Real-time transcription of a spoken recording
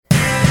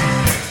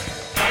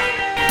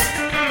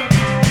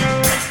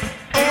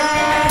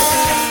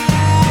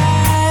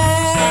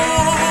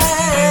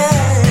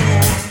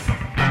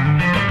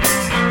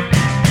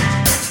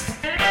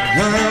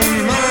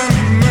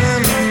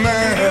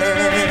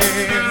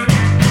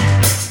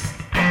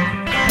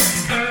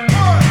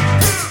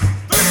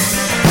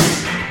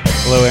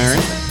Hello, Aaron.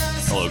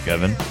 Hello,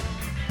 Kevin.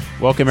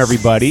 Welcome,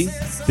 everybody.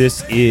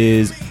 This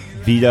is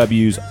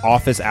VW's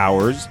Office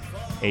Hours,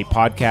 a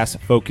podcast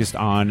focused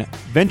on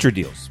venture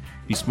deals.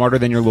 Be Smarter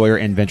Than Your Lawyer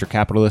and Venture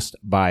Capitalist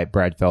by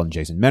Brad Feld and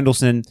Jason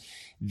Mendelson.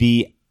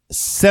 The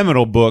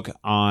seminal book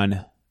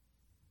on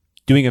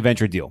doing a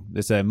venture deal.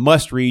 It's a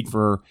must-read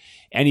for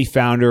any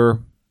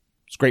founder.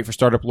 It's great for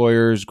startup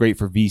lawyers, great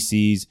for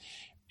VCs,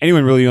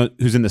 anyone really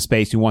who's in the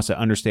space who wants to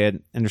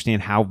understand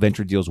how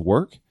venture deals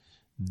work.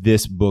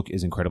 This book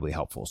is incredibly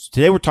helpful. So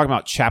today we're talking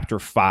about Chapter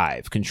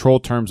 5, Control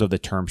Terms of the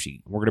Term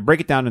Sheet. We're going to break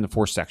it down into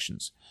 4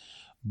 sections: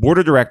 Board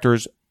of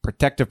Directors,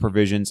 Protective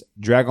Provisions,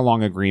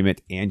 Drag-along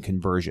Agreement, and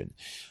Conversion.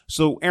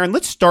 So, Aaron,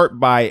 let's start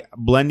by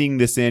blending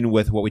this in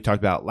with what we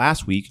talked about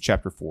last week,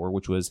 Chapter 4,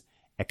 which was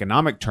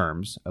Economic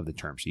Terms of the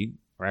Term Sheet.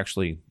 Or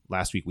actually,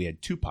 last week we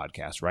had 2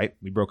 podcasts, right?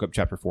 We broke up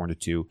Chapter 4 into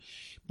 2,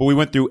 but we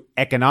went through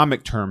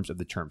Economic Terms of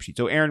the Term Sheet.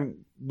 So,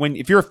 Aaron,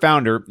 if you're a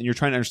founder and you're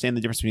trying to understand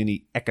the difference between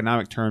the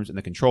economic terms and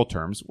the control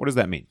terms, what does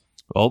that mean?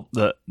 Well,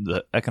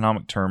 the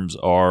economic terms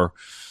are,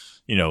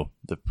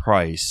 the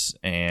price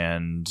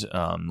and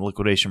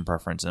liquidation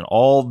preference and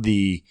all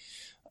the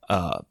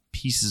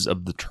pieces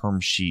of the term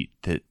sheet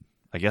that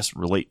I guess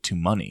relate to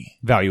money.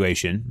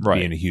 Valuation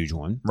being a huge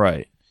one.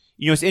 Right.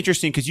 It's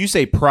interesting because you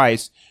say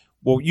price.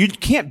 Well, you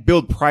can't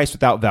build price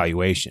without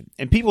valuation.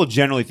 And people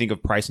generally think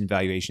of price and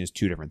valuation as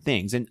 2 different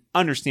things, and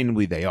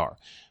understandably they are.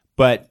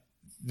 But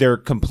they're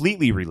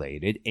completely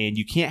related, and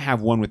you can't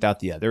have one without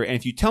the other. And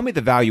if you tell me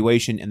the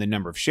valuation and the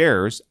number of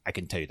shares, I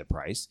can tell you the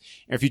price.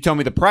 And if you tell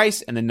me the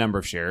price and the number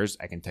of shares,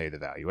 I can tell you the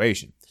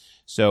valuation.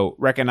 So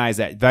recognize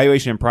that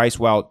valuation and price,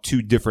 while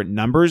 2 different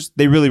numbers,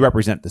 they really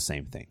represent the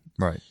same thing.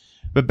 Right.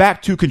 But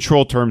back to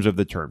control terms of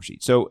the term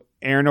sheet. So,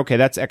 Aaron, okay,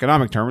 that's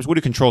economic terms. What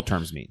do control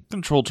terms mean?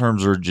 Control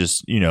terms are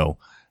just,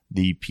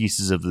 the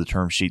pieces of the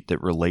term sheet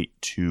that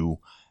relate to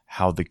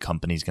how the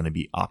company is going to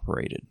be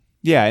operated.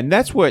 Yeah, and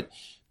that's what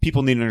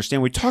people need to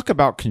understand. We talk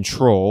about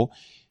control.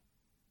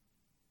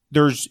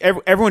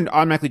 Everyone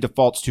automatically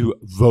defaults to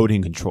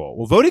voting control.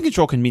 Well, voting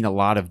control can mean a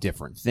lot of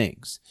different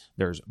things.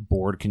 There's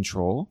board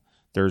control.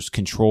 There's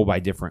control by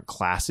different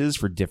classes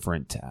for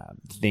different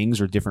things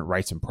or different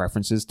rights and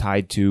preferences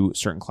tied to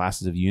certain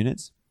classes of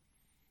units.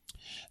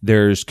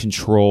 There's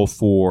control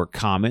for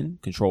common,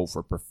 control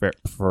for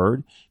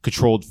preferred,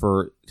 control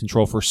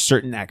for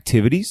certain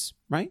activities,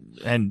 right?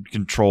 And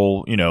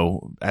control,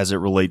 as it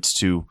relates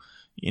to,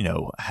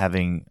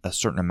 having a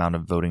certain amount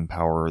of voting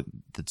power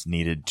that's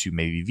needed to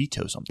maybe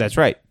veto something. That's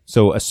right.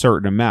 So a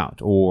certain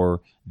amount,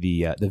 or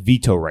the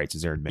veto rights,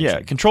 as Aaron mentioned.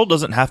 Yeah, control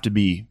doesn't have to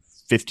be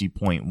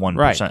 50.1%.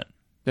 Right. It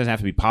doesn't have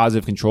to be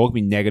positive control. It can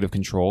be negative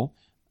control.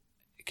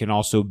 It can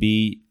also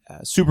be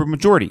super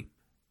majority.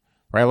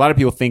 Right? A lot of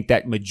people think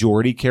that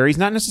majority carries.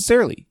 Not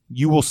necessarily.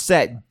 You will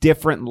set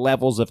different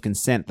levels of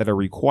consent that are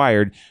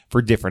required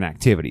for different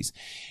activities.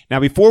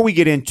 Now, before we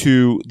get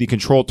into the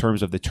control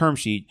terms of the term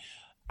sheet,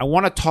 I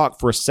want to talk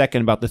for a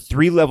second about the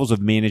 3 levels of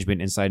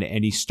management inside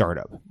any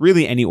startup,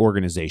 really any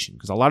organization,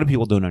 because a lot of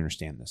people don't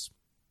understand this.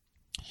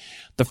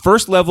 The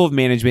first level of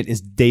management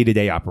is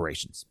day-to-day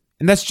operations,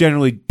 and that's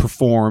generally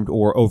performed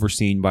or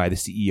overseen by the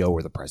CEO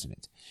or the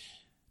president.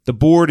 The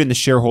board and the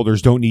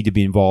shareholders don't need to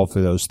be involved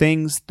for those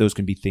things. Those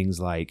can be things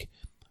like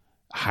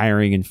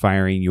hiring and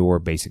firing your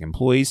basic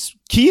employees.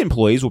 Key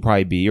employees will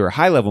probably be, or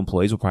high-level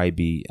employees will probably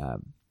be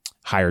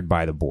hired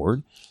by the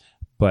board.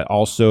 But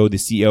also the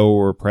CEO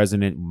or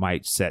president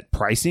might set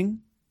pricing.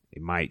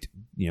 It might,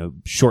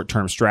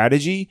 short-term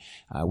strategy.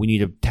 We need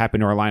to tap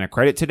into our line of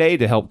credit today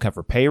to help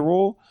cover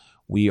payroll.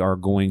 We are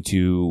going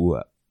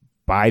to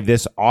buy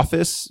this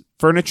office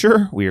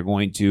furniture. We are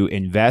going to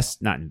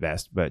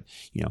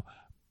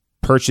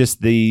purchase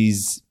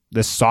this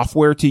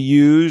software to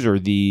use, or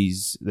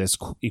this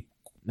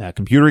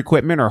computer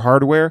equipment or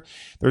hardware.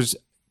 There's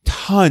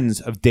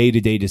tons of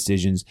day-to-day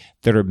decisions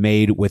that are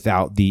made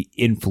without the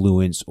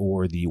influence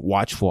or the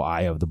watchful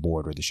eye of the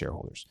board or the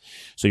shareholders.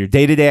 So your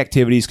day-to-day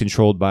activities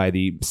controlled by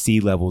the C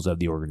levels of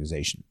the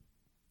organization.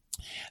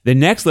 The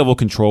next level of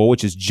control,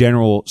 which is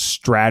general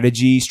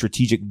strategy,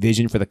 strategic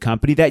vision for the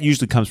company, that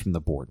usually comes from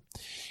the board.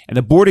 And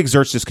the board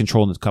exerts this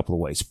control in a couple of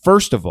ways.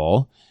 First of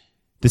all,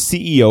 the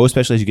CEO,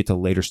 especially as you get to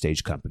later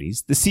stage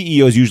companies, the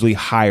CEO is usually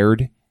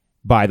hired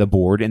by the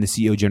board, and the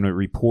CEO generally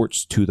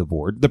reports to the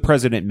board. The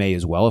president may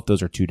as well, if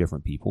those are 2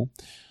 different people.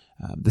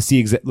 The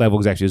C-level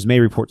executives may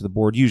report to the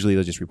board. Usually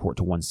they'll just report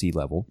to one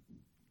C-level.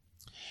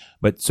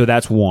 So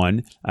that's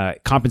one.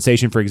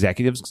 Compensation for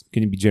executives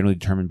can be generally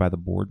determined by the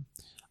board.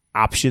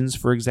 Options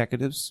for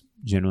executives,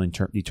 generally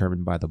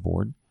determined by the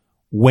board.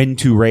 When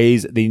to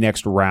raise the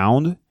next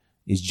round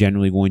is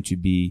generally going to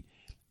be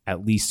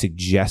at least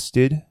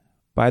suggested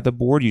by the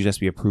board. Usually has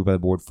to be approved by the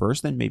board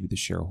first, then maybe the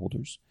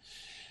shareholders.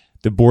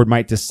 The board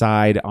might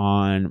decide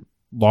on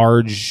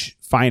large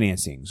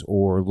financings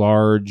or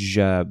large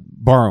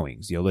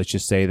borrowings. Let's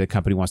just say the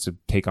company wants to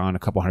take on a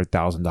couple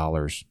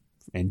 $100,000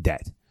 in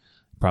debt.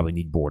 Probably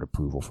need board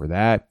approval for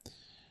that.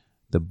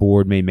 The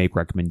board may make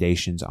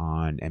recommendations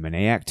on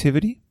M&A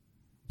activity,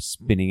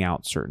 spinning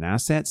out certain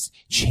assets,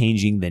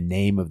 changing the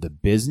name of the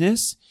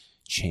business,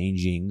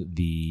 changing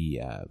the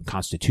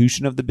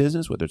constitution of the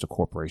business, whether it's a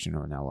corporation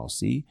or an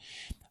LLC.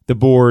 The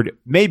board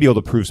may be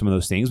able to approve some of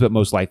those things, but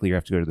most likely you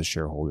have to go to the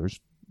shareholders.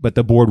 But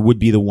the board would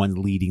be the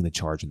one leading the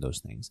charge in those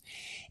things.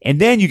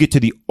 And then you get to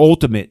the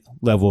ultimate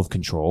level of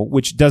control,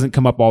 which doesn't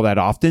come up all that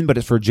often, but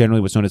it's for generally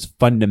what's known as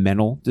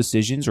fundamental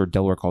decisions, or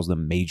Delaware calls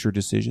them major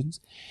decisions.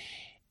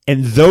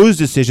 And those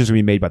decisions are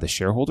being made by the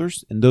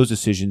shareholders. And those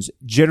decisions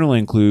generally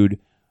include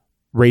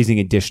raising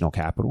additional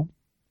capital.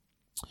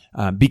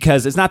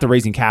 Because it's not the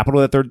raising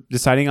capital that they're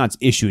deciding on, it's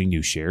issuing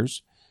new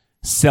shares,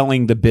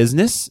 selling the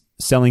business,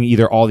 selling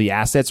either all the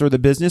assets or the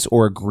business,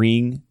 or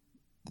agreeing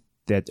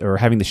that, or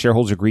having the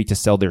shareholders agree to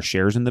sell their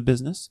shares in the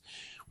business,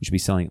 which would be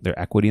selling their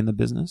equity in the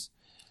business.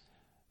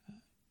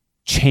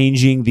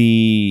 Changing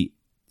the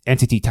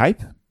entity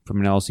type from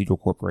an LLC to a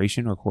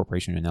corporation, or a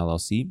corporation to an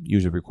LLC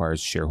usually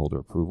requires shareholder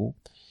approval.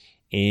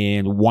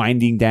 And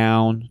winding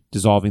down,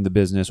 dissolving the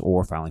business,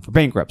 or filing for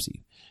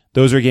bankruptcy.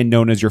 Those are again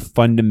known as your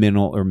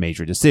fundamental or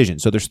major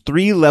decisions. So there's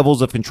 3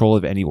 levels of control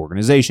of any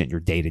organization: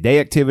 your day-to-day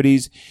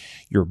activities,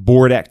 your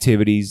board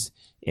activities,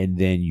 and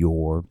then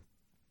your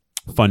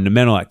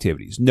fundamental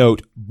activities.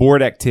 Note,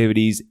 board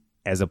activities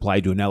as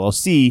applied to an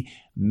LLC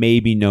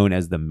may be known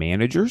as the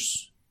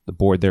managers. The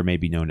board there may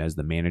be known as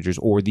the managers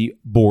or the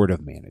board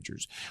of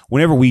managers.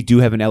 Whenever we do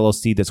have an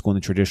LLC that's going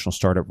the traditional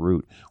startup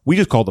route, we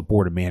just call the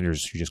board of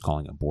managers. You're just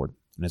calling it board,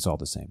 and it's all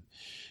the same.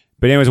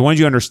 But anyways, I wanted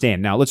you to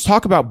understand. Now, let's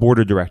talk about board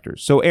of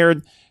directors. So,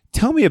 Aaron,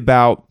 tell me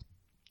about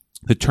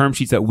the term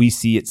sheets that we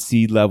see at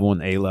seed level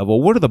and A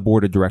level. What do the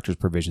board of directors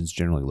provisions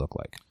generally look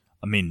like?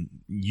 I mean,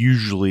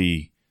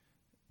 usually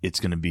it's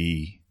going to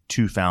be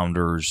 2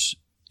 founders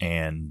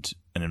and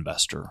an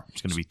investor.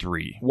 It's going to be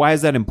 3. Why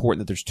is that important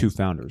that there's 2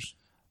 founders?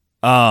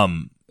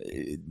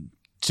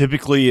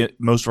 Typically,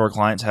 most of our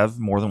clients have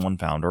more than 1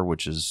 founder,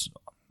 which is,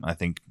 I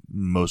think,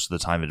 most of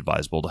the time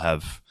advisable to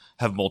have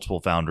multiple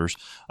founders.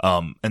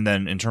 And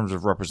then in terms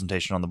of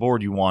representation on the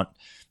board, you want,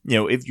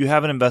 if you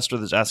have an investor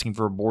that's asking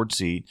for a board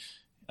seat,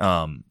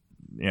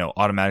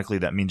 automatically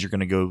that means you're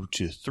going to go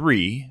to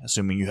 3,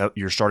 assuming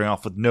you're starting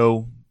off with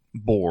no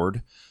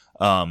board,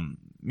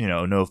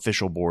 no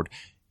official board.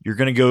 You're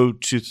going to go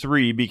to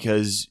 3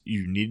 because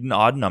you need an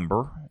odd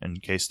number in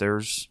case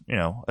there's,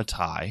 a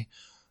tie.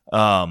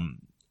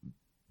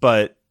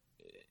 But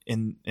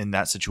in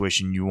that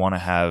situation, you want to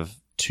have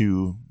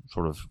 2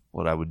 sort of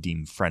what I would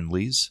deem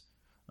friendlies.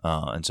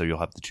 And so you'll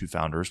have the 2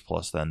 founders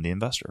plus then the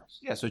investor.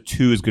 Yeah, so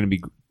 2 is going to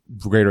be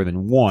greater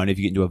than 1 if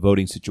you get into a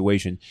voting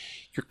situation.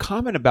 Your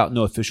comment about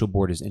no official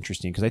board is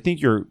interesting because I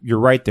think you're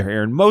right there,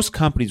 Aaron. Most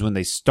companies, when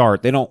they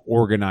start, they don't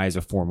organize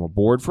a formal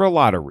board for a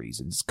lot of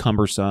reasons. It's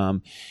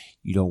cumbersome.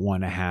 You don't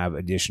want to have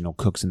additional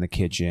cooks in the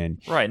kitchen.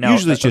 Right. Now,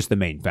 usually it's just the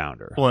main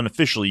founder. Well, and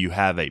officially you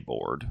have a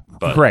board.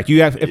 But correct.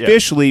 You have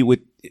officially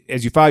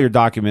as you file your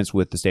documents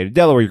with the state of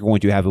Delaware, you're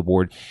going to have a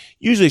board.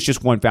 Usually it's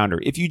just 1 founder.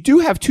 If you do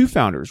have 2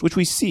 founders, which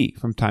we see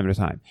from time to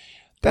time,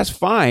 that's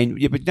fine.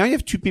 Yeah, but now you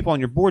have 2 people on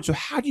your board. So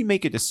how do you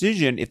make a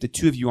decision if the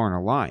 2 of you aren't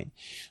aligned?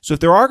 So if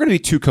there are going to be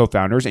 2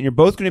 co-founders and you're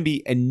both going to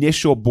be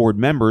initial board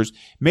members,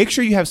 make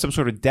sure you have some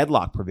sort of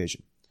deadlock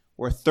provision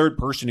or a third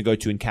person to go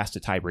to and cast a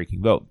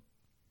tie-breaking vote.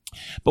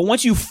 But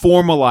once you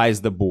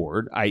formalize the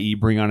board, i.e.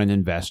 bring on an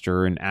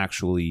investor and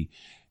actually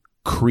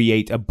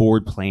create a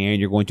board plan,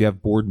 you're going to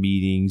have board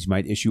meetings, you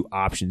might issue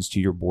options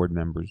to your board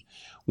members.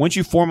 Once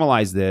you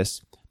formalize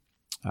this,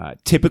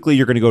 typically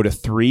you're going to go to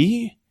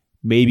 3,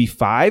 maybe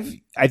 5.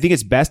 I think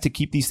it's best to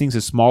keep these things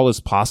as small as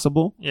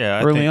possible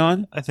early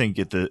on. I think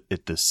at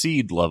the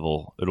seed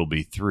level, it'll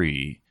be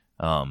 3.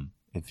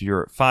 If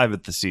you're at 5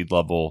 at the seed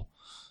level,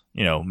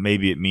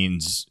 maybe it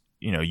means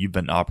you've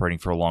been operating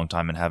for a long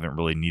time and haven't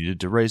really needed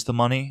to raise the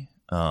money.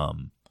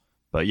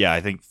 But yeah,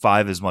 I think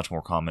 5 is much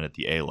more common at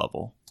the A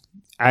level.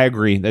 I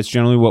agree. That's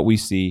generally what we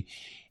see.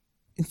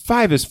 And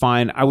 5 is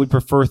fine. I would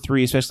prefer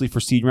 3, especially for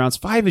seed rounds.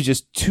 5 is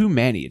just too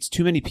many. It's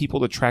too many people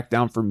to track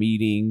down for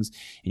meetings,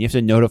 and you have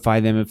to notify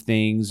them of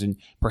things, and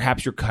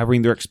perhaps you're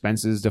covering their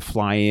expenses to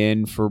fly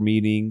in for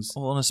meetings.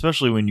 Well, and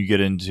especially when you get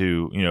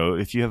into,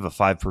 if you have a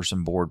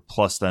 5-person board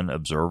plus then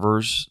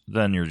observers,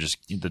 then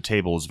the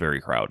table is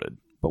very crowded.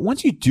 But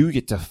once you do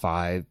get to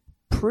 5,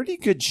 pretty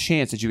good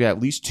chance that you got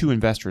at least 2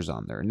 investors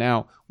on there.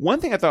 Now,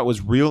 one thing I thought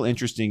was real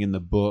interesting in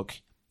the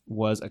book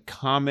was a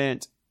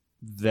comment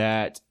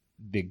that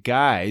the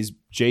guys,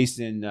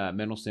 Jason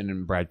Mendelson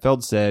and Brad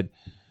Feld, said,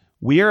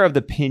 "We are of the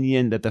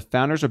opinion that the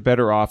founders are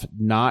better off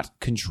not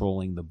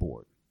controlling the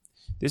board."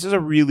 This is a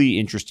really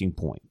interesting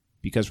point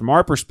because from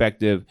our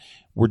perspective,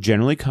 we're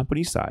generally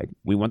company side.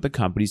 We want the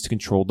companies to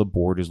control the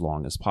board as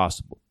long as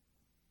possible.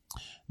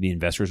 The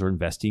investors are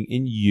investing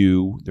in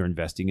you. They're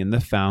investing in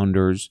the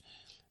founders.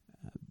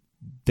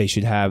 They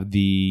should have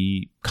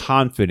the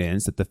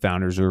confidence that the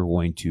founders are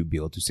going to be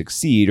able to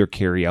succeed or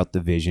carry out the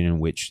vision in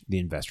which the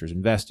investors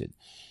invested.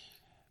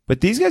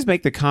 But these guys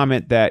make the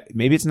comment that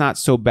maybe it's not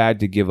so bad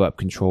to give up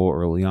control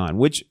early on,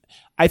 which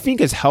I think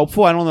is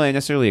helpful. I don't really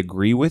necessarily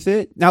agree with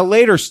it. Now,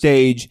 later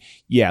stage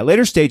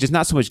is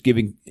not so much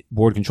giving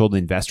board control to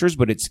investors,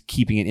 but it's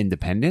keeping it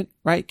independent,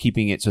 right?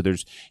 Keeping it so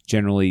there's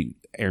generally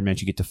Aaron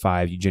mentioned, you get to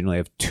 5, you generally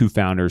have 2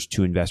 founders,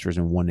 2 investors,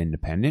 and 1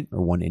 independent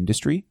or 1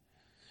 industry.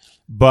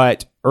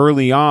 But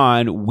early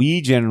on,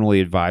 we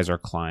generally advise our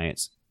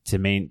clients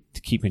to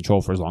keep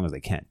control for as long as they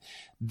can.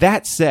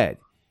 That said,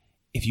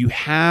 if you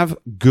have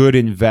good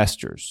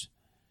investors,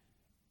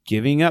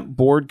 giving up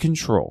board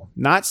control,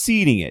 not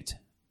ceding it,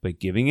 but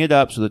giving it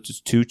up so that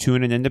it's 2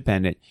 and an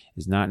independent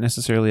is not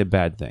necessarily a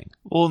bad thing.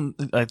 Well,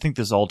 I think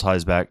this all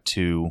ties back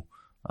to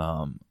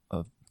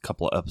a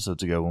couple of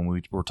episodes ago when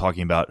we were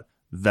talking about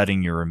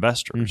vetting your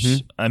investors.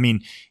 Mm-hmm. I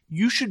mean,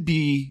 you should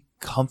be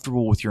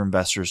comfortable with your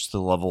investors to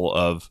the level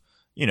of,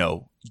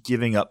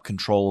 giving up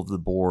control of the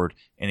board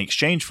in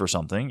exchange for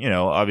something.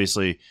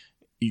 Obviously,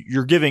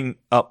 you're giving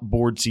up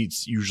board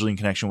seats usually in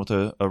connection with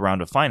a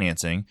round of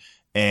financing.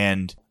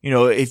 And,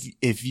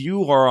 if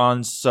you are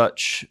on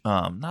such,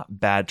 not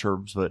bad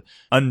terms, but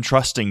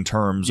untrusting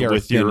terms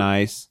with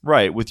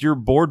with your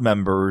board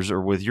members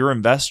or with your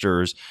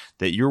investors,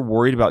 that you're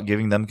worried about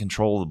giving them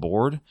control of the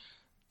board,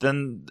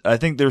 then I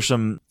think there's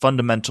some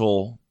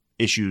fundamental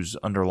issues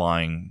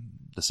underlying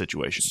the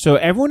situation. So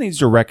everyone needs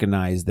to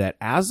recognize that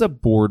as a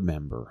board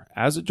member,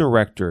 as a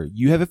director,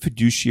 you have a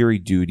fiduciary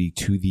duty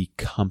to the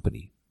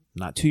company,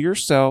 not to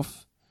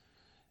yourself,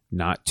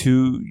 not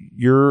to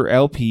your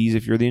LPs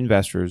if you're the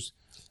investors,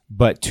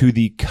 but to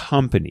the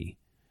company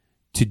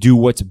to do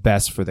what's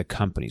best for the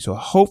company. So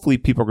hopefully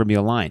people are going to be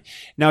aligned.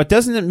 Now, it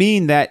doesn't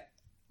mean that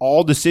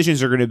all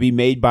decisions are going to be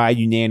made by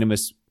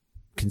unanimous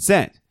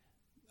consent.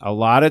 A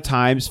lot of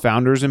times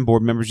founders and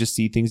board members just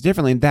see things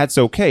differently, and that's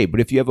okay. But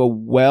if you have a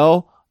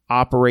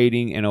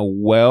well-operating and a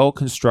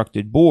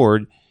well-constructed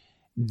board,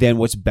 then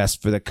what's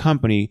best for the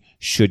company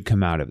should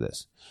come out of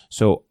this.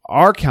 So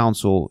our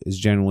counsel is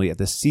generally at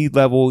the seed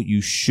level.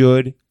 You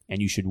should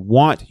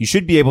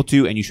be able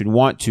to, and you should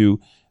want to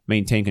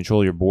maintain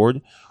control of your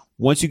board.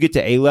 Once you get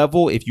to A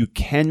level, if you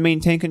can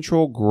maintain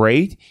control,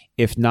 great.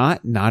 If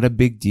not a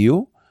big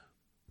deal.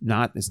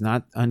 It's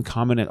not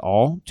uncommon at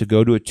all to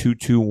go to a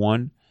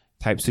 2-2-1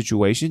 type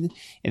situation.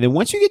 And then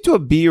once you get to a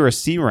B or a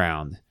C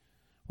round,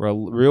 or a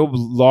real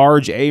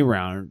large A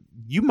round,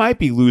 you might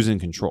be losing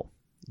control.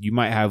 You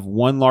might have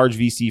one large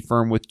VC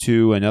firm with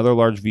 2, another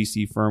large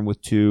VC firm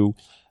with 2,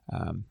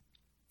 and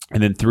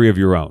then 3 of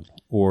your own.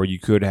 Or you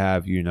could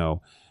have,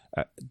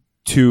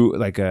 2,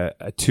 like a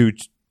 3,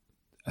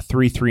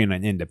 and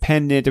an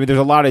independent. I mean, there's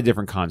a lot of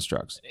different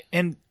constructs.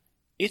 And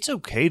it's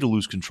okay to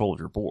lose control of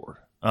your board.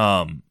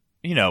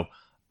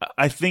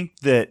 I think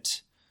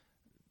that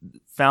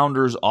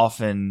founders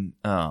often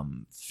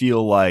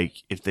feel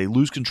like if they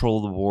lose control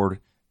of the board,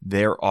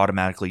 they're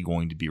automatically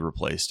going to be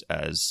replaced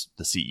as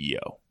the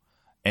CEO.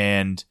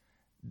 And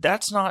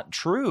that's not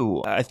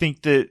true. I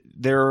think that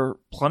there are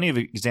plenty of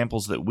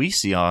examples that we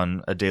see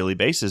on a daily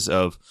basis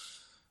of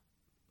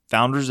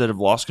founders that have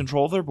lost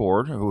control of their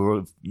board, who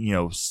have,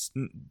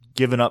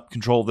 given up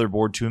control of their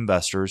board to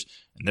investors,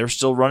 and they're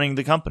still running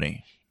the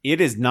company. It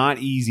is not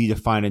easy to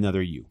find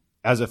another you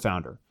as a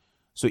founder.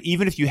 So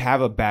even if you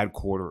have a bad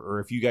quarter, or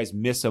if you guys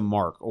miss a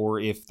mark, or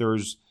if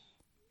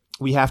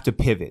we have to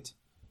pivot,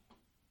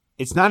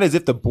 it's not as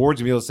if the board's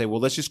going to be able to say,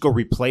 well, let's just go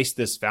replace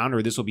this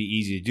founder. This will be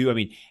easy to do. I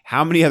mean,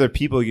 how many other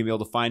people are you going to be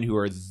able to find who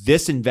are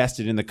this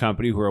invested in the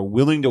company, who are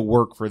willing to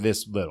work for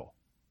this little?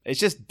 It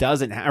just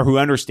doesn't or who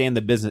understand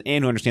the business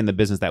and who understand the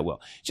business that well.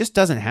 It just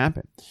doesn't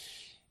happen.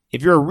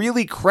 If you're a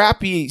really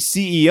crappy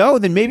CEO,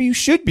 then maybe you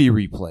should be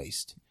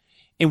replaced.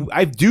 And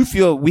I do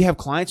feel we have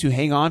clients who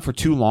hang on for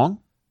too long,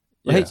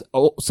 right?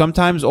 Yeah.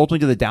 Sometimes ultimately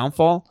to the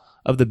downfall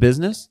of the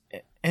business.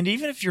 And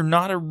even if you're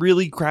not a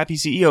really crappy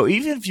CEO,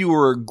 even if you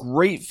were a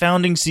great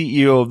founding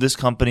CEO of this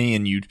company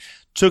and you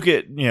took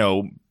it,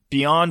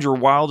 beyond your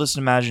wildest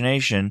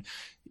imagination,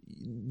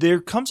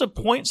 there comes a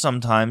point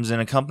sometimes in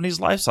a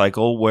company's life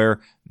cycle where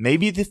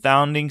maybe the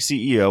founding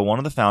CEO, one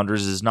of the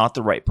founders, is not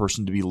the right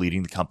person to be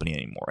leading the company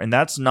anymore. And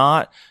that's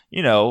not,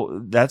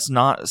 that's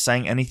not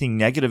saying anything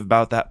negative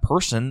about that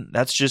person.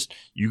 That's just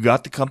you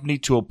got the company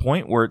to a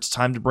point where it's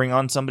time to bring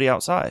on somebody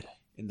outside.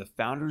 And the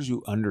founders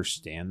who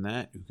understand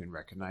that, who can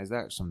recognize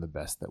that, are some of the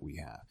best that we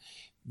have.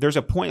 There's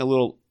a point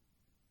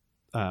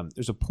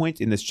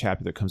in this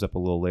chapter that comes up a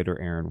little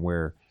later, Aaron,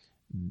 where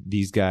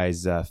these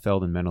guys,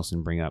 Feld and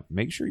Mendelsohn, bring up,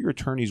 make sure your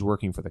attorney's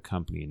working for the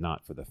company and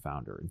not for the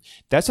founder. And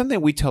that's something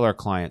we tell our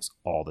clients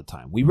all the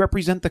time. We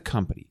represent the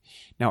company.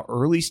 Now,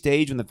 early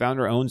stage, when the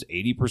founder owns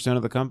 80%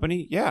 of the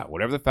company,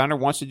 whatever the founder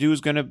wants to do is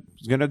going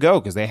to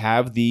go, because they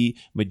have the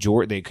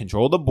majority. They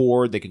control the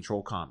board. They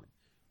control common.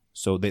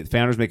 So the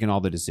founder's making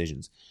all the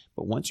decisions.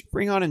 But once you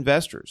bring on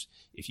investors,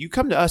 if you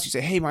come to us, you say,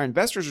 hey, my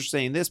investors are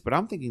saying this, but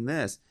I'm thinking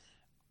this.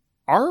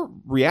 Our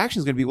reaction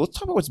is going to be, well, let's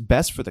talk about what's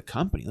best for the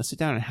company. Let's sit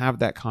down and have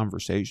that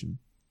conversation.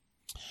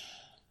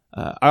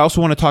 I also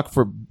want to talk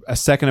for a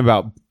second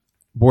about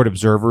board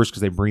observers,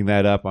 because they bring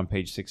that up on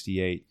page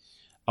 68.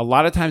 A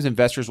lot of times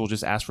investors will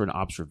just ask for an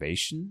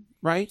observation,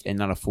 right? And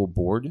not a full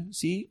board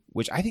seat,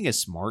 which I think is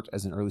smart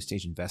as an early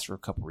stage investor for a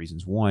couple of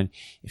reasons. One,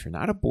 if you're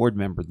not a board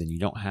member, then you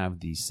don't have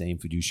the same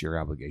fiduciary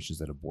obligations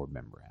that a board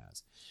member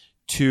has.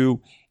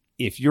 2,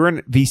 if you're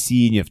a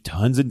VC and you have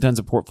tons and tons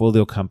of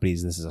portfolio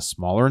companies, this is a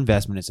smaller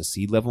investment, it's a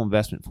seed level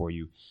investment for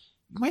you,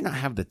 you might not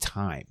have the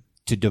time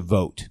to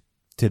devote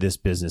to this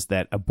business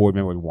that a board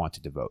member would want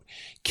to devote.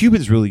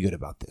 Cuban's really good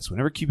about this.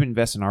 Whenever Cuban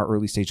invests in our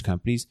early stage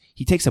companies,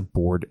 he takes a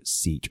board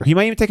seat, or he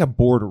might even take a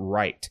board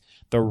right.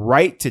 The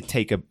right to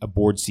take a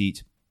board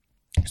seat,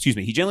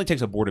 he generally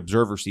takes a board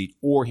observer seat,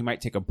 or he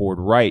might take a board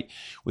right,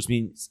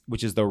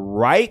 which is the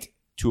right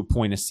to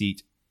appoint a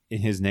seat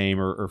in his name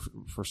or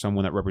for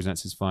someone that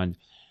represents his fund,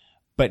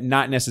 but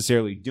not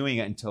necessarily doing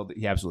it until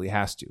he absolutely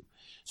has to.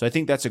 So I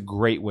think that's a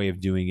great way of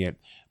doing it.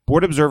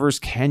 Board observers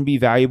can be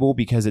valuable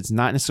because it's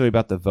not necessarily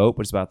about the vote,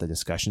 but it's about the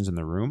discussions in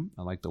the room.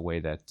 I like the way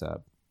that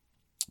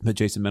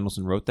Jason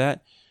Mendelsohn wrote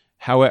that.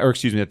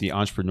 That the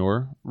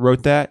entrepreneur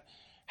wrote that.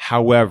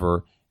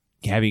 However,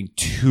 having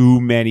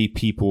too many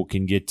people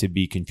can get to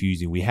be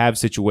confusing. We have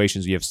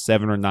situations, we have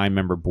 7 or 9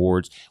 member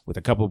boards with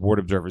a couple of board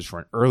observers for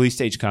an early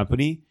stage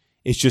company.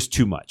 It's just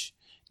too much.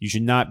 You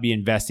should not be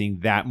investing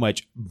that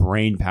much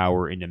brain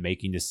power into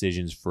making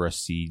decisions for a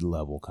seed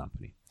level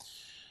company.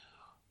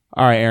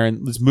 All right,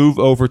 Aaron, let's move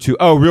over to,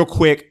 real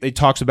quick, it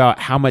talks about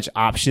how much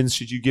options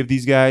should you give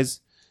these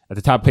guys. At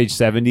the top of page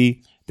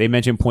 70, they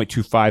mention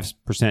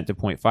 0.25% to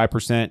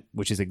 0.5%,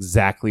 which is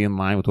exactly in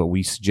line with what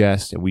we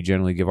suggest and we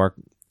generally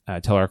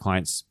tell our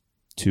clients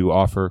to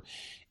offer.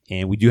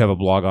 And we do have a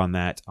blog on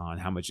that, on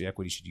how much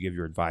equity should you give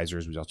your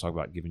advisors. We also talk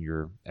about giving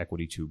your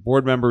equity to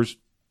board members.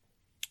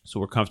 So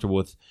we're comfortable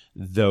with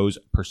those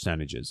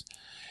percentages.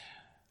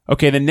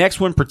 Okay, the next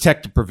one,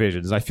 protective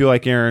provisions. I feel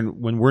like,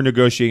 Aaron, when we're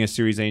negotiating a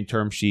Series A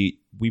term sheet,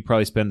 we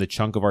probably spend the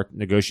chunk of our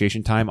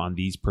negotiation time on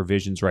these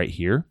provisions right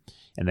here.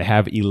 And they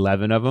have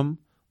 11 of them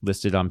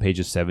listed on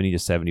pages 70 to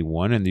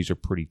 71, and these are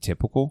pretty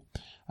typical.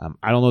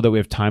 I don't know that we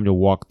have time to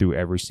walk through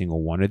every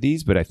single one of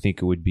these, but I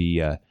think it would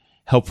be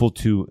helpful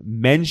to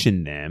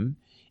mention them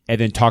and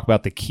then talk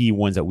about the key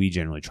ones that we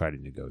generally try to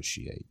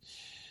negotiate.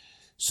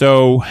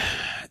 So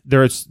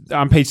there's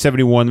on page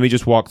 71,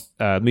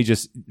 let me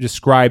just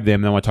describe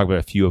them, and I want to talk about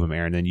a few of them,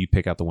 Aaron, then you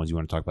pick out the ones you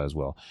want to talk about as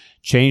well.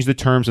 Change the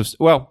terms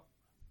of,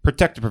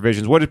 protective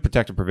provisions. What does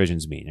protective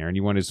provisions mean, Aaron?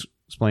 You want to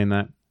explain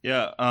that?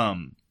 Yeah,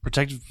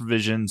 protective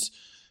provisions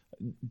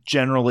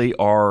generally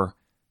are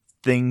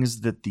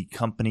things that the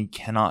company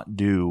cannot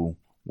do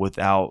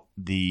without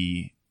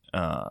the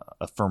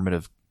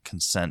affirmative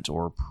consent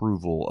or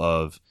approval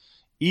of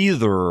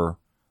either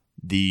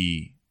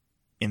the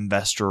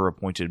investor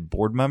appointed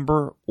board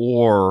member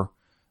or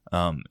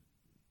a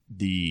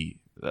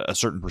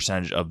certain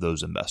percentage of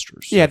those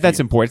investors. Yeah, that's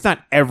important. It's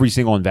not every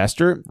single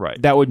investor.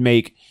 Right. That would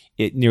make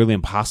it nearly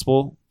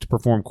impossible to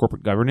perform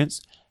corporate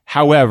governance.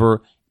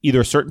 However,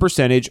 either a certain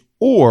percentage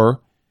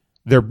or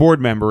their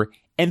board member,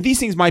 and these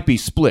things might be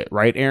split,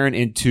 right, Aaron,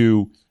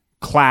 into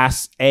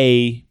Class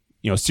A,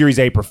 Series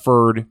A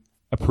preferred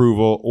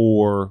approval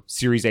or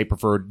Series A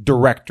preferred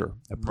director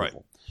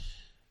approval. Right.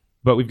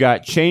 But we've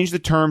got change the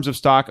terms of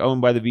stock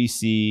owned by the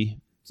VC.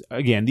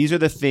 Again, these are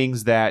the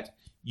things that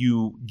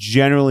you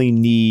generally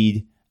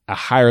need a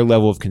higher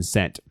level of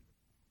consent.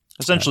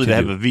 Essentially, they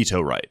have a veto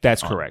right.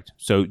 That's correct.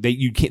 So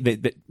you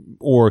can't,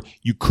 or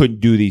you couldn't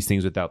do these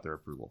things without their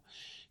approval.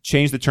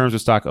 Change the terms of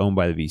stock owned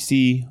by the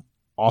VC.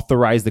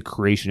 Authorize the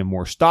creation of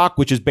more stock,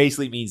 which is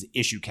basically means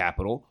issue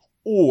capital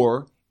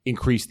or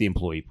increase the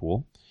employee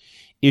pool.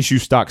 Issue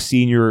stock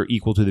senior or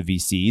equal to the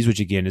VCs, which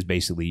again is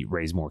basically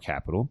raise more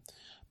capital.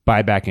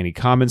 Buy back any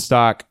common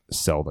stock,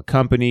 sell the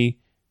company.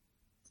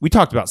 We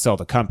talked about sell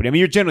the company. I mean,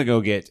 you're generally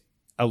going to get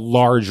a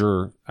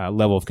larger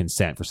level of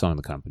consent for selling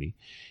the company.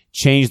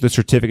 Change the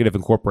certificate of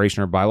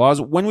incorporation or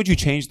bylaws. When would you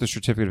change the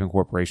certificate of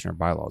incorporation or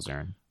bylaws,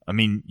 Aaron? I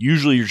mean,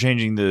 usually you're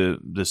changing the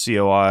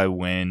COI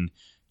when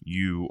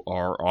you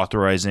are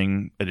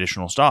authorizing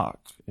additional stock.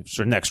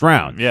 For next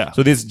round. Yeah.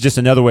 So this is just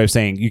another way of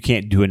saying you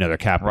can't do another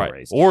capital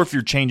raise. Or if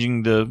you're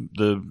changing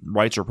the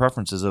rights or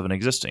preferences of an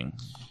existing.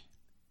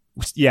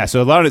 Yeah,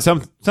 so a lot of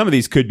some of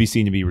these could be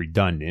seen to be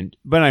redundant,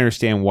 but I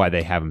understand why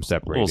they have them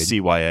separated. A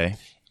little CYA.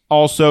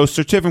 Also,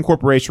 certificate of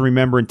incorporation.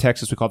 Remember, in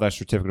Texas, we call that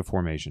certificate of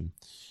formation.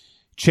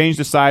 Change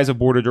the size of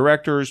board of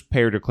directors,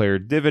 pay or declare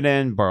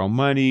dividend, borrow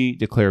money,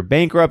 declare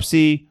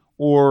bankruptcy,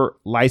 or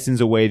license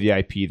away the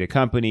IP of the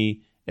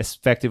company,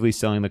 effectively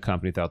selling the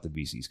company without the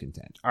VC's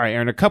consent. All right,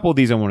 Aaron, a couple of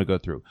these I want to go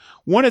through.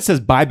 One, it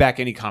says buy back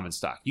any common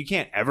stock. You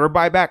can't ever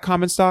buy back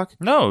common stock?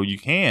 No, you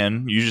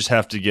can. You just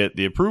have to get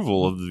the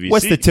approval of the VC.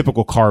 What's the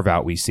typical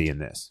carve-out we see in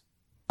this?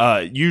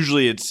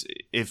 Usually it's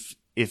if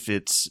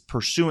it's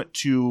pursuant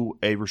to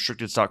a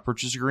restricted stock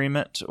purchase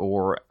agreement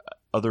or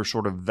other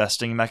sort of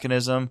vesting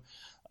mechanism,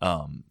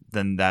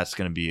 then that's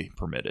going to be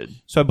permitted.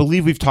 So I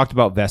believe we've talked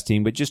about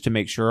vesting, but just to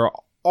make sure,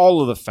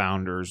 all of the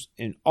founders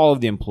and all of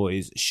the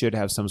employees should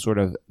have some sort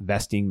of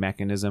vesting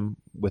mechanism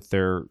with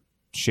their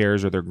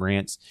shares or their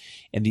grants.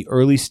 And the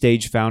early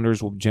stage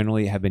founders will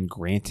generally have been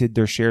granted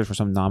their shares for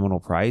some nominal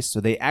price. So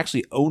they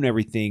actually own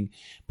everything,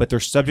 but they're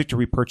subject to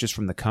repurchase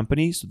from the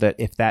company, so that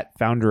if that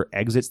founder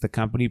exits the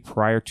company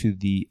prior to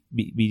the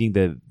meeting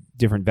the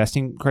different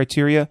vesting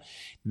criteria,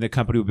 the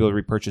company will be able to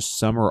repurchase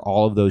some or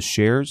all of those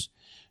shares.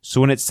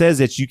 So when it says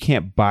that you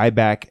can't buy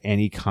back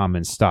any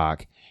common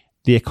stock,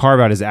 the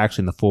carve-out is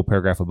actually in the full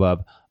paragraph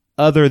above,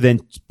 other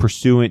than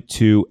pursuant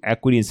to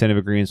equity incentive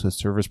agreements with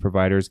service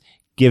providers,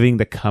 giving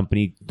the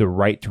company the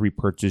right to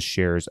repurchase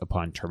shares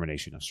upon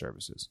termination of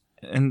services.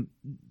 And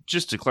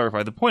just to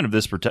clarify, the point of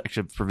this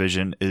protective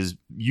provision is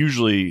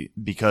usually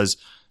because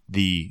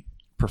the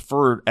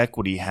preferred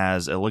equity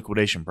has a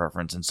liquidation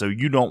preference. And so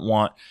you don't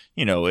want,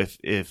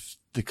 if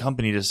the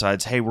company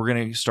decides, hey, we're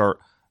going to start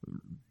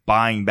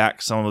buying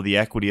back some of the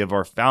equity of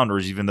our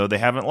founders, even though they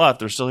haven't left,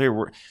 they're still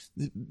here.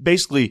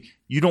 Basically,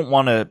 you don't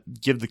want to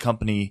give the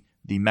company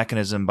the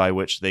mechanism by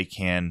which they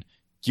can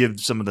give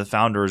some of the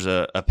founders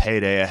a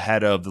payday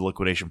ahead of the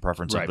liquidation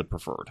preference of the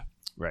preferred.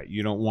 Right.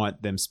 You don't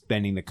want them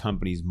spending the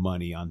company's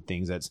money on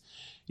things that's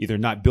either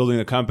not building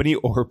the company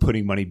or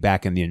putting money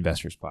back in the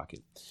investor's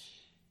pocket.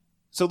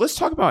 So let's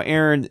talk about,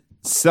 Aaron,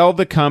 sell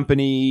the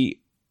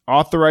company,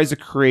 authorize the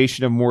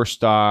creation of more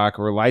stock,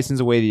 or license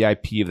away the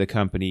IP of the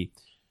company.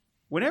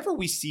 Whenever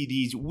we see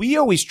these, we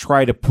always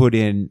try to put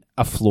in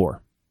a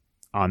floor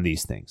on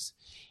these things.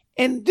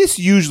 And this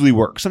usually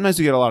works. Sometimes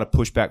we get a lot of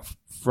pushback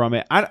from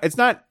it.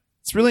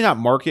 It's really not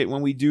market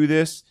when we do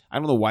this. I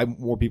don't know why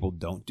more people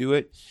don't do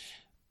it.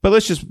 But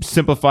let's just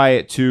simplify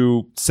it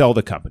to sell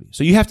the company.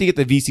 So you have to get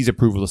the VC's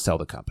approval to sell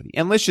the company.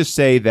 And let's just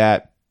say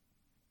that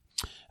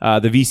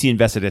the VC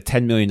invested a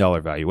 $10 million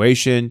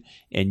valuation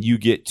and you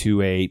get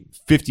to a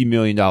 $50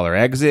 million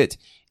exit.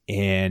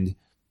 And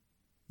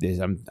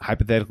I'm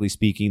hypothetically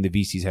speaking, the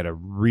VC's had a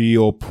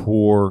real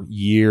poor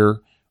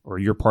year, or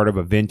you're part of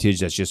a vintage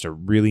that's just a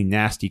really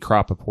nasty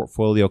crop of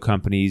portfolio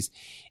companies,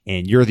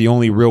 and you're the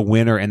only real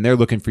winner, and they're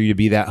looking for you to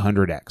be that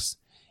 100x.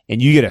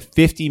 And you get a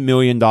 $50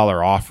 million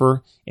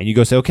offer, and you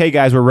go say, okay,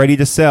 guys, we're ready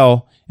to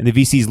sell. And the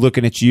VC's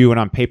looking at you, and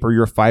on paper,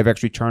 you're a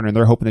 5x return, and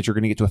they're hoping that you're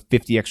going to get to a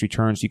 50x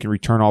return so you can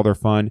return all their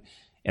fund.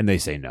 And they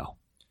say no.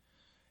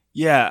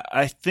 Yeah,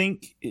 I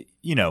think,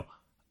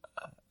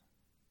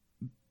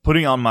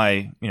 putting on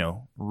my,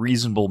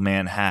 reasonable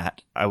man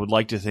hat, I would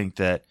like to think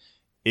that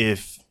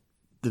if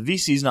the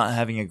VC's not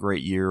having a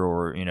great year,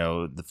 or,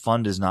 the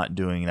fund is not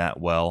doing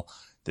that well,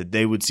 that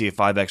they would see a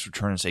 5x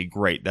return and say,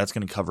 great, that's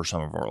going to cover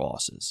some of our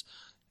losses.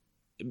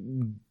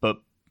 But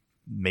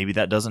maybe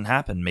that doesn't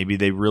happen. Maybe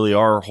they really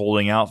are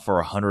holding out for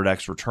a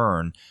 100x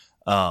return.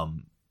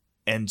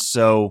 And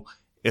so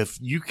if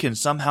you can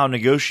somehow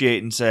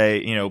negotiate and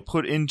say,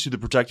 put into the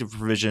protective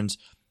provisions,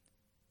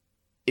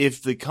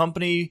 if the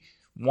company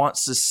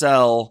wants to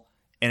sell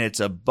and it's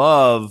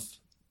above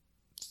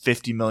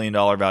 $50 million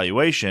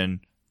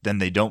valuation, then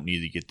they don't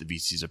need to get the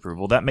VC's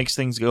approval. That makes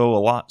things go a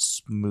lot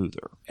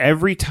smoother.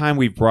 Every time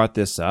we've brought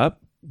this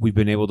up, we've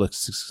been able to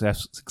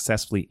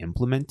successfully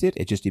implement it.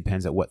 It just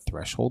depends at what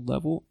threshold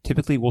level.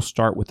 Typically, we'll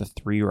start with a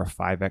 3 or a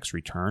 5x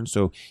return.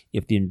 So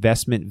if the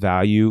investment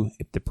value,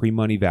 if the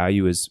pre-money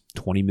value is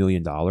 $20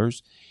 million,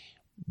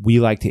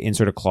 we like to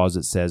insert a clause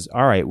that says,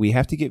 all right, we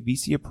have to get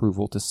VC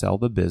approval to sell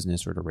the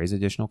business or to raise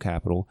additional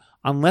capital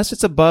unless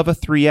it's above a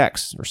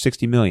 3x or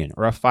 60 million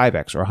or a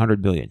 5x or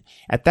 100 million.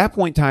 At that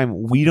point in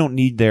time, we don't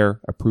need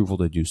their approval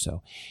to do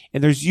so.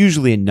 And there's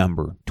usually a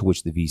number to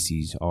which the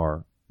VCs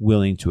are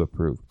willing to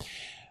approve.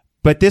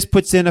 But this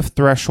puts in a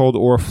threshold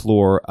or a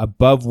floor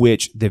above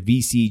which the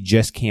VC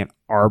just can't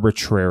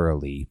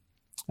arbitrarily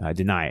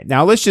deny it.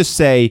 Now, let's just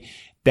say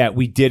that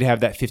we did have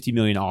that $50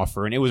 million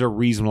offer and it was a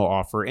reasonable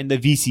offer and the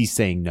VC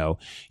saying no.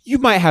 You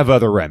might have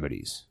other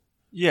remedies.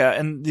 Yeah,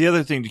 and the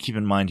other thing to keep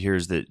in mind here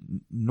is that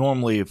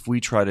normally if we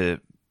try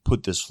to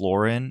put this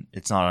floor in,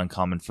 it's not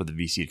uncommon for the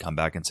VC to come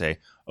back and say,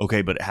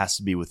 okay, but it has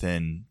to be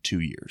within 2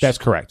 years. That's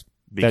correct.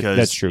 Because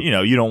that's true.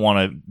 You don't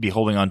want to be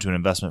holding on to an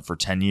investment for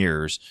 10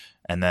 years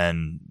and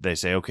then they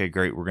say, okay,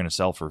 great, we're going to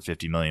sell for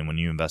 $50 million when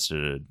you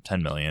invested at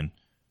 $10 million.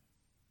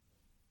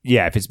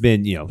 Yeah, if it's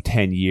been,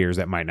 10 years,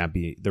 that might not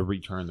be the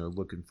return they're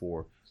looking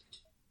for.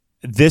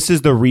 This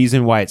is the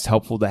reason why it's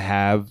helpful to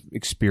have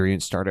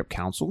experienced startup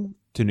counsel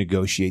to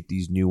negotiate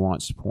these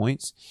nuanced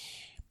points.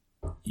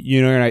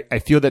 And I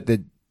feel that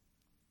the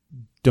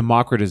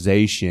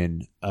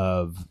democratization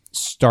of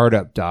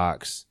startup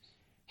docs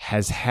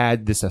has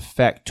had this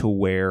effect to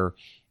where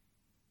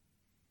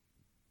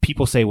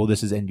people say, well,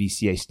 this is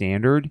NVCA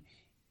standard.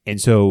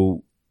 And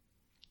so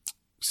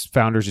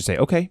founders just say,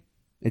 okay,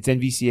 it's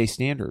NVCA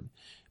standard.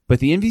 But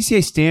the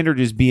NVCA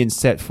standard is being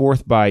set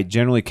forth by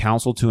generally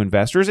counsel to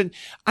investors. And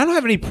I don't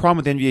have any problem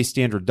with NVCA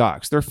standard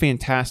docs. They're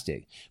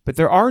fantastic. But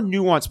there are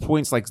nuanced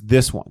points like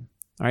this one,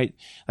 right?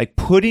 Like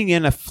putting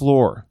in a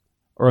floor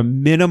or a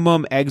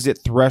minimum exit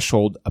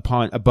threshold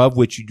above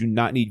which you do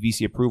not need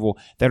VC approval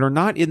that are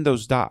not in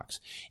those docs.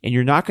 And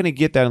you're not going to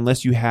get that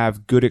unless you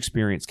have good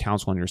experienced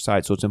counsel on your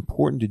side. So it's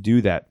important to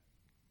do that.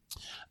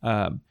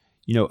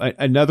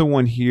 Another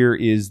one here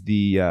is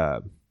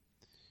the...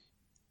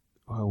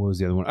 what was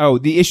the other one? Oh,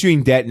 the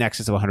issuing debt in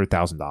excess of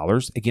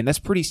 $100,000. Again, that's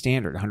pretty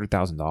standard,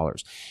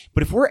 $100,000.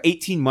 But if we're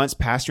 18 months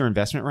past your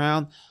investment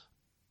round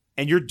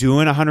and you're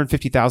doing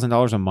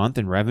 $150,000 a month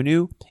in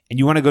revenue and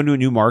you want to go into a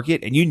new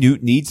market and you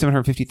need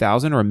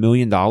 $750,000 or $1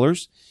 million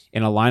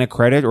in a line of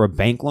credit or a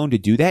bank loan to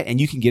do that, and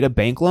you can get a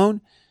bank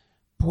loan,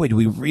 boy, do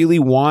we really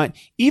want,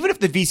 even if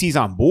the VC's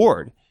on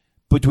board,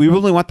 but do we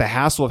really want the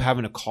hassle of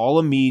having to call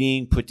a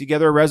meeting, put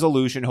together a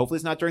resolution? Hopefully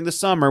it's not during the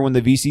summer when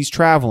the VC's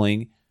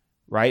traveling,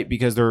 right?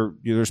 Because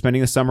they're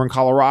spending the summer in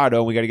Colorado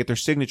and we got to get their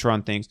signature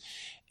on things.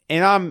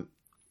 And I'm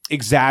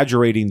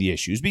exaggerating the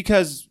issues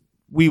because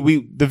the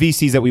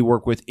VCs that we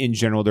work with in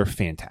general, they're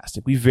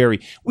fantastic.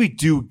 We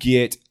do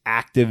get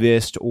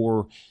activist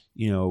or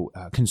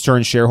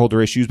concerned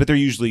shareholder issues, but they're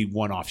usually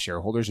one-off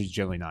shareholders. It's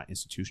generally not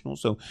institutional.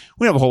 So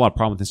we don't have a whole lot of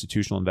problem with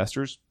institutional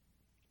investors.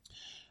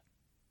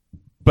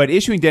 But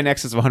issuing debt in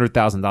excess of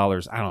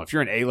 $100,000, I don't know. If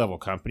you're an A-level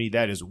company,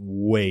 that is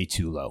way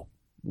too low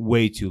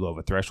of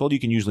a threshold. You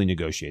can usually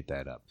negotiate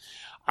that up.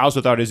 I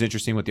also thought it was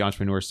interesting what the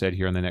entrepreneur said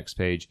here on the next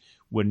page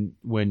when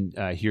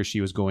he or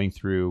she was going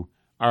through,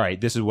 all right,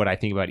 this is what I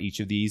think about each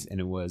of these. And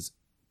it was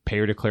pay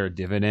or declare a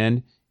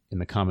dividend. And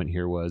the comment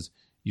here was,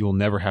 you'll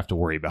never have to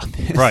worry about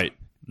this. Right.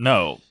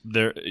 No,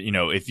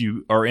 if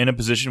you are in a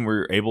position where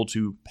you're able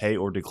to pay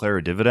or declare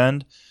a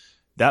dividend,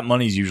 that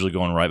money's usually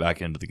going right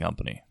back into the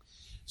company.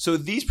 So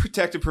these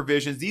protective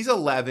provisions, these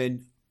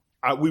 11,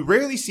 we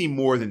rarely see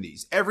more than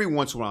these. Every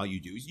once in a while you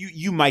do.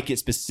 You might get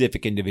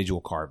specific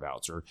individual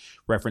carve-outs or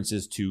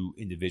references to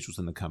individuals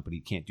in the company.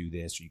 You can't do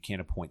this, or you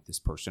can't appoint this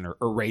person,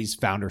 or raise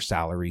founder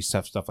salaries,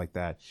 stuff like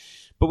that.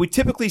 But we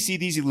typically see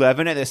these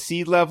 11 at a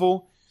seed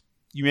level.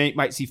 You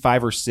might see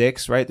 5 or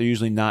 6, right? They're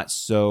usually not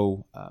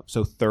so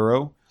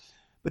thorough.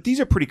 But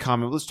these are pretty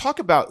common. Let's talk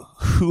about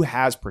who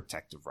has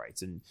protective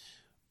rights and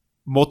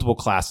multiple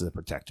classes of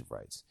protective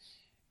rights.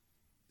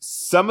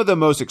 Some of the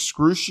most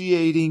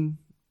excruciating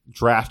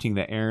drafting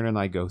that Aaron and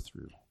I go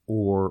through,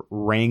 or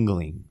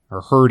wrangling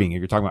or herding, if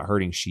you're talking about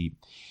herding sheep,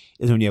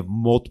 is when you have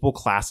multiple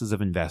classes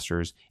of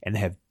investors and they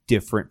have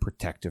different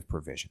protective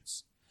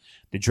provisions.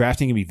 The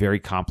drafting can be very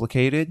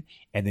complicated,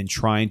 and then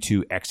trying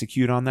to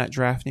execute on that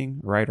drafting,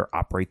 right, or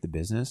operate the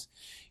business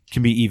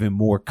can be even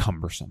more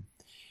cumbersome.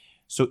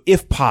 So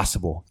if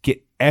possible,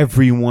 get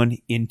everyone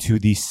into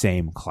the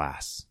same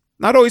class.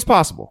 Not always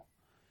possible.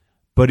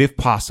 But if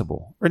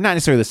possible, or not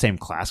necessarily the same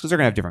class, because they're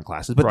going to have different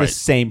classes, but the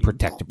same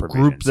protective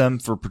provisions. Group them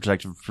for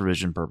protective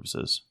provision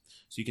purposes.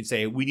 So you can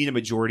say, we need a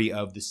majority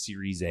of the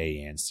Series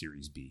A and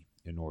Series B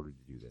in order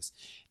to do this.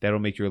 That'll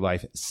make your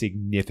life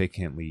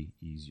significantly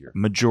easier.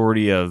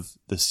 Majority of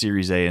the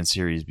Series A and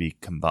Series B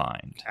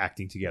combined.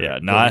 Acting together. Yeah,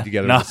 not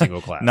as a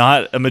single class.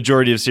 Not a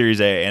majority of Series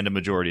A and a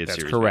majority of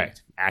Series B. That's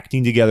correct.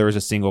 Acting together as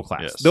a single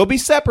class. Yes. They'll be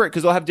separate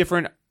because they'll have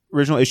different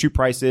original issue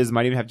prices,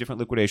 might even have different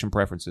liquidation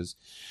preferences.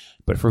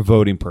 But for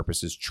voting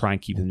purposes, try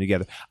and keep them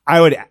together.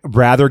 I would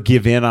rather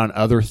give in on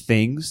other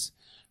things,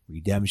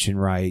 redemption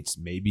rights,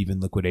 maybe even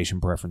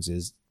liquidation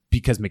preferences,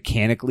 because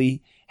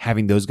mechanically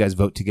having those guys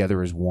vote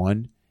together as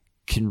one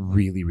can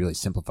really, really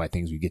simplify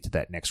things. When you get to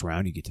that next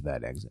round, you get to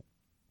that exit.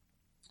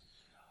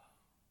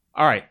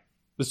 All right,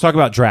 let's talk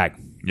about drag.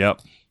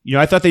 Yep.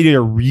 I thought they did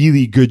a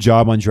really good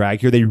job on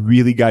drag here. They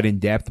really got in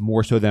depth,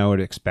 more so than I would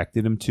have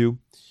expected them to.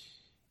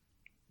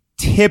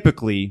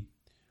 Typically,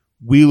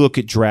 we look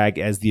at drag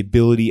as the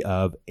ability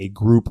of a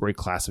group or a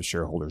class of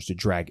shareholders to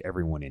drag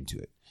everyone into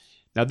it.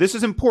 Now, this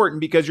is important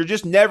because you're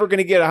just never going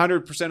to get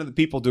 100% of the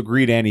people to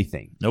agree to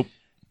anything. Nope.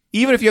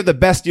 Even if you have the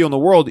best deal in the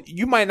world,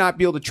 you might not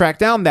be able to track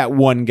down that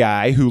one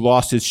guy who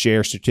lost his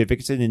share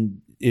certificates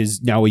and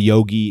is now a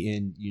yogi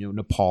in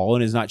Nepal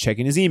and is not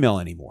checking his email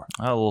anymore.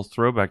 A little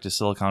throwback to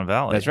Silicon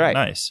Valley. That's right.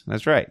 Nice.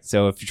 That's right.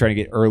 So if you're trying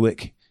to get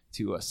Ehrlich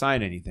to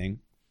sign anything.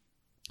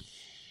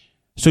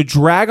 So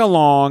drag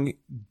along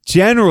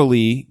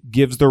generally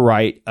gives the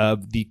right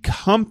of the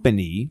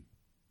company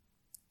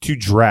to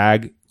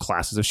drag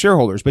classes of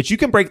shareholders. But you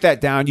can break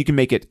that down. You can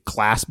make it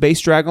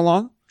class-based drag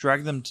along.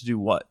 Drag them to do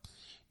what?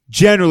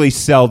 Generally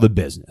sell the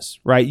business,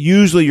 right?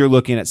 Usually you're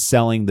looking at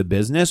selling the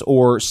business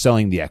or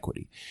selling the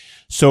equity.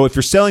 So if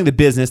you're selling the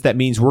business, that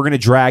means we're going to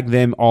drag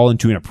them all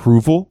into an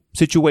approval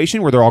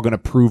situation where they're all going to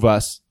prove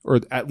us,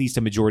 or at least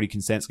a majority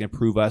consent is going to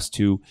prove us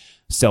to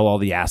sell all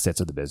the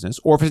assets of the business.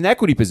 Or if it's an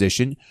equity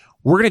position,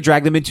 we're going to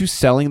drag them into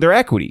selling their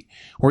equity.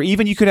 Or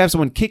even you could have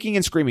someone kicking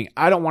and screaming,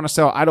 I don't want to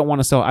sell, I don't want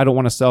to sell, I don't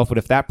want to sell. But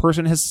if that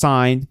person has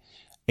signed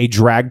a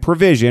drag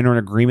provision or an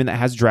agreement that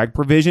has drag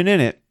provision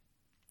in it,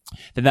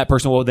 then that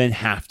person will then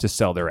have to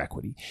sell their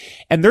equity.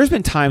 And there's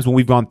been times when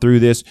we've gone through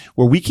this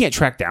where we can't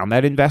track down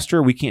that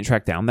investor, we can't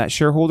track down that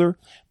shareholder,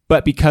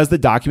 but because the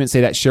documents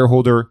say that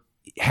shareholder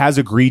has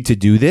agreed to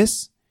do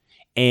this,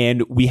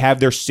 and we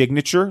have their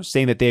signature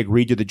saying that they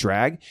agreed to the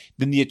drag,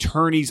 then the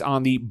attorneys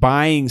on the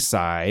buying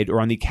side or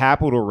on the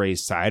capital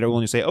raise side are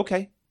willing to say,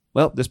 okay,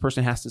 well, this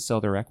person has to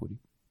sell their equity.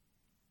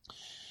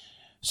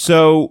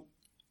 So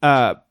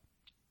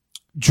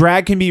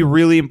drag can be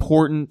really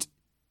important.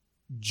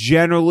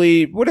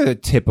 Generally, what are the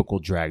typical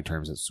drag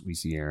terms that we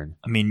see, Aaron?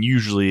 I mean,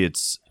 usually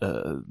it's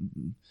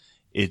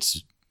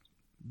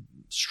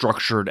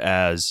structured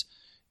as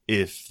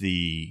if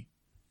the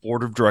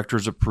board of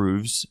directors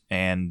approves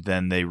and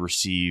then they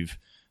receive,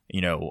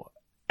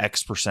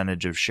 X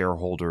percentage of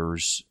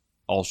shareholders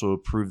also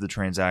approve the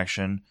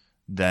transaction,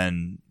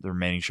 then the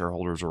remaining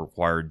shareholders are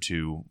required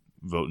to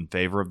vote in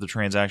favor of the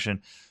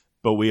transaction.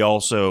 but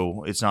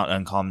it's not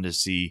uncommon to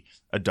see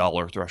a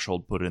dollar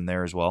threshold put in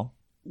there as well.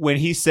 When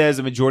he says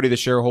a majority of the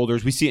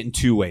shareholders, we see it in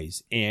two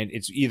ways. And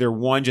it's either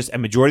one, just a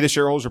majority of the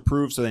shareholders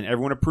approve, so then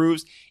everyone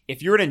approves.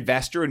 If you're an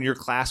investor and your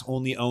class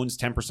only owns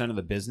 10% of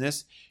the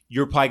business,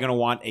 you're probably going to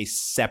want a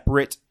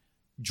separate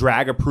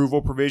drag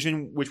approval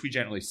provision, which we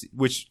generally see,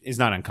 which is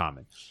not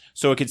uncommon.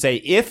 So it could say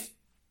if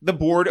the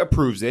board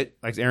approves it,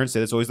 like Aaron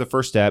said, it's always the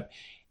first step,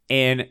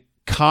 and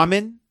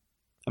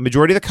a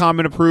majority of the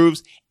common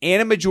approves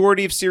and a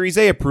majority of Series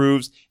A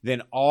approves,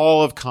 then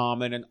all of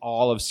common and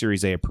all of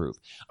Series A approve.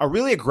 A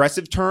really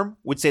aggressive term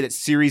would say that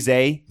Series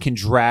A can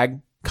drag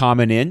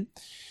common in.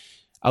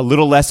 A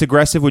little less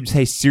aggressive would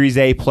say Series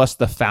A plus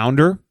the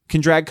founder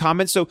can drag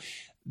common. So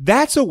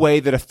that's a way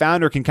that a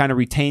founder can kind of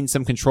retain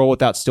some control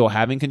without still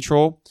having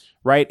control,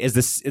 right? As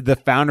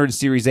the founder in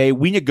Series A,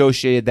 we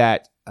negotiated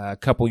that a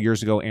couple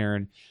years ago,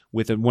 Aaron,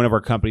 with one of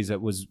our companies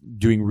that was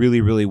doing really,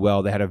 really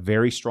well. They had a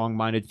very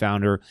strong-minded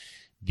founder.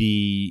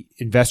 The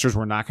investors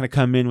were not going to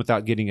come in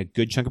without getting a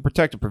good chunk of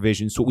protective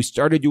provisions. So what we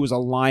started to do was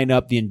align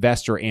up the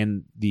investor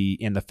and the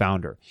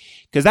founder.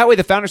 Because that way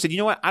the founder said, you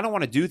know what, I don't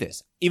want to do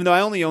this. Even though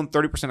I only own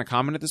 30% of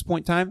common at this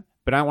point in time,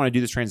 but I don't want to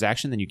do this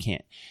transaction, then you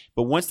can't.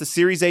 But once the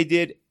Series A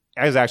did,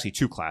 it was actually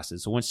two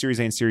classes. So once Series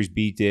A and Series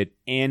B did,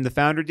 and the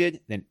founder did,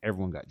 then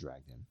everyone got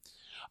dragged in.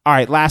 All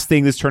right, last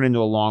thing, this turned into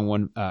a long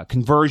one,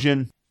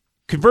 conversion.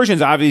 Conversion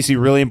is obviously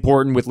really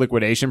important with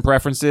liquidation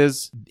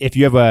preferences. If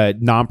you have a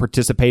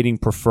non-participating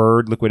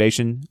preferred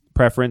liquidation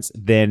preference,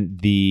 then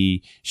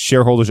the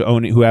shareholders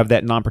who have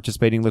that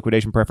non-participating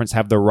liquidation preference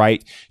have the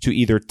right to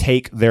either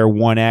take their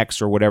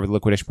 1x or whatever the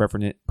liquidation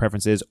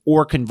preference is,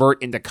 or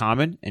convert into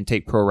common and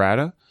take pro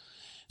rata.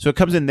 So it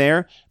comes in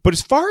there. But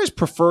as far as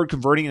preferred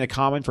converting into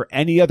common for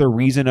any other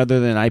reason other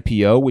than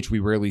IPO, which we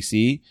rarely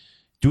see,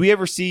 do you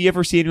ever see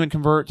anyone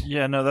convert?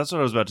 Yeah, no, that's what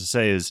I was about to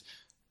say is,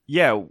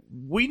 yeah,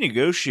 we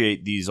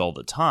negotiate these all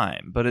the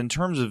time, but in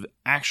terms of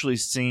actually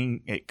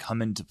seeing it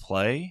come into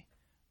play,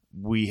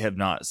 we have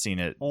not seen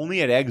it.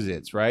 Only at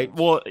exits, right?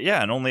 Well,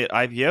 yeah, and only at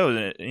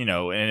IPO,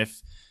 and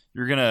if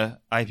you're going to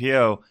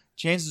IPO,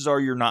 chances are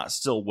you're not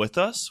still with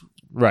us.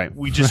 Right.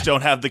 We just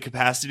don't have the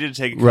capacity to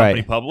take a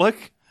company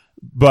public.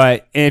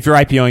 But if you're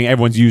IPOing,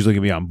 everyone's usually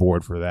going to be on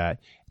board for that.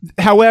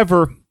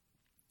 However,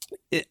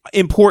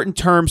 important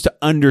terms to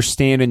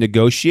understand and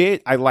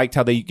negotiate. I liked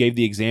how they gave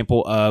the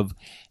example of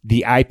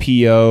the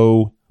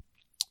IPO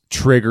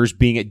triggers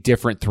being at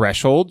different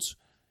thresholds,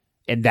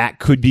 and that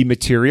could be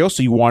material.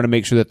 So you want to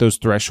make sure that those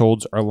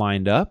thresholds are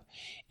lined up.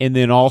 And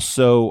then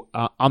also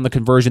on the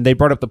conversion, they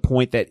brought up the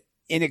point that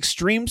in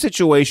extreme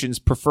situations,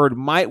 preferred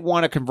might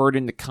want to convert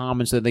into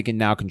common so that they can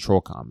now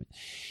control common.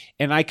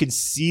 And I could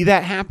see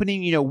that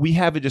happening. We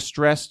have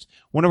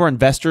one of our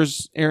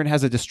investors, Aaron,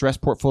 has a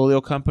distressed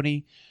portfolio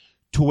company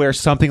to where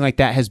something like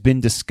that has been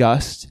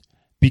discussed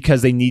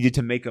because they needed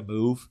to make a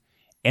move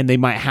and they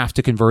might have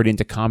to convert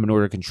into common in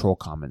order to control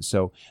common.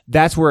 So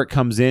that's where it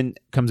comes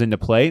into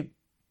play.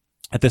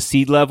 At the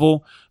seed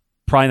level,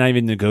 probably not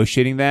even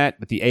negotiating that.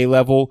 At the A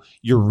level,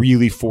 you're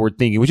really forward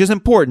thinking, which is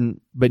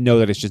important, but know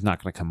that it's just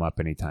not going to come up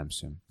anytime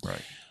soon.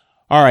 Right.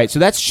 All right. So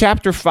that's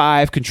chapter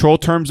 5, control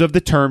terms of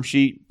the term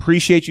sheet.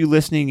 Appreciate you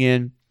listening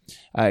in.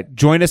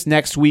 Join us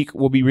next week.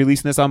 We'll be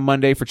releasing this on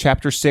Monday for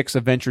chapter 6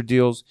 of Venture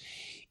Deals.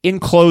 In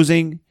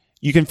closing,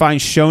 you can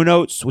find show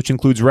notes, which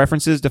includes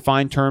references,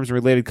 defined terms, and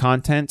related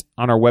content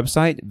on our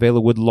website,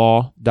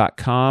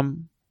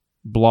 VelaWoodLaw.com.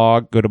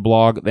 Blog, go to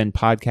blog, then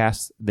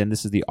podcast, then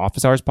this is the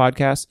Office Hours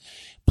Podcast.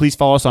 Please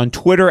follow us on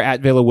Twitter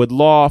at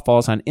VelaWoodLaw. Follow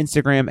us on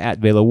Instagram at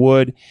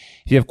VelaWood.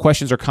 If you have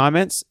questions or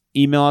comments,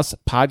 email us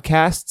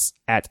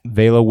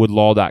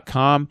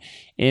podcasts@VelaWoodLaw.com.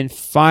 And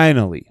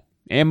finally,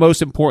 and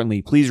most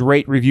importantly, please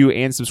rate, review,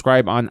 and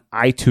subscribe on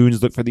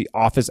iTunes. Look for the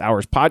Office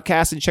Hours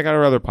Podcast and check out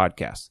our other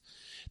podcasts.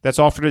 That's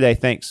all for today.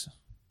 Thanks.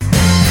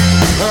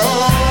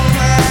 Oh,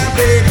 my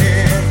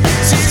baby,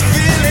 she's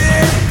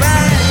feeling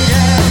fine,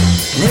 yeah.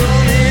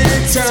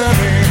 Rolling,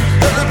 turning,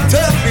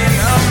 toughing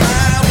on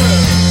my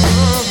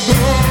world.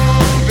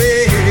 Oh,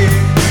 baby,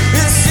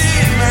 this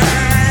is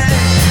mine.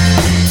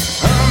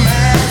 Oh,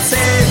 my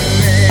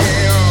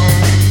sailing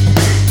on.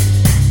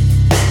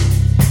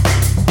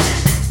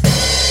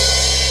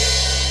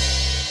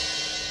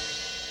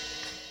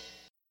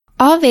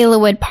 All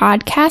VelaWood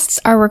podcasts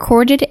are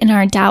recorded in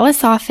our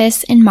Dallas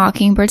office in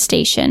Mockingbird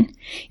Station.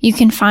 You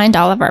can find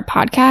all of our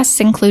podcasts,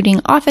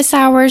 including Office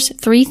Hours,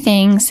 3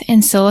 Things,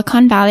 and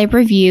Silicon Valley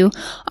Review,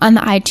 on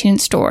the iTunes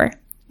Store.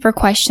 For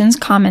questions,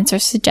 comments, or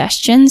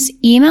suggestions,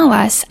 email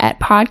us at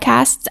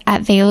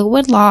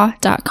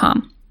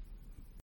podcasts@VelaWoodLaw.com.